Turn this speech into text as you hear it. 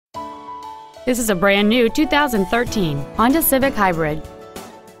This is a brand new 2013 Honda Civic Hybrid.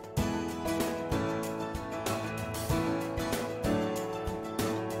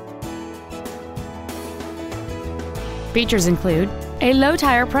 Features include a low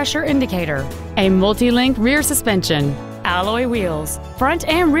tire pressure indicator, a multi-link rear suspension, alloy wheels, front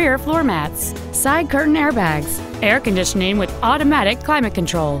and rear floor mats, side curtain airbags, air conditioning with automatic climate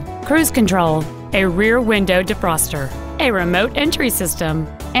control, cruise control, a rear window defroster, a remote entry system,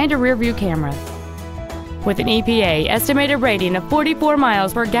 and a rear view camera. With an EPA estimated rating of 44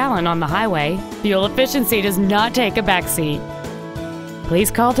 miles per gallon on the highway, fuel efficiency does not take a backseat. Please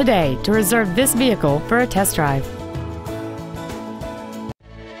call today to reserve this vehicle for a test drive.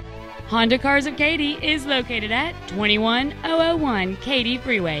 Honda Cars of Katy is located at 21001 Katy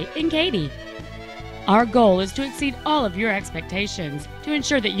Freeway in Katy. Our goal is to exceed all of your expectations to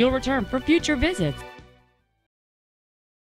ensure that you'll return for future visits.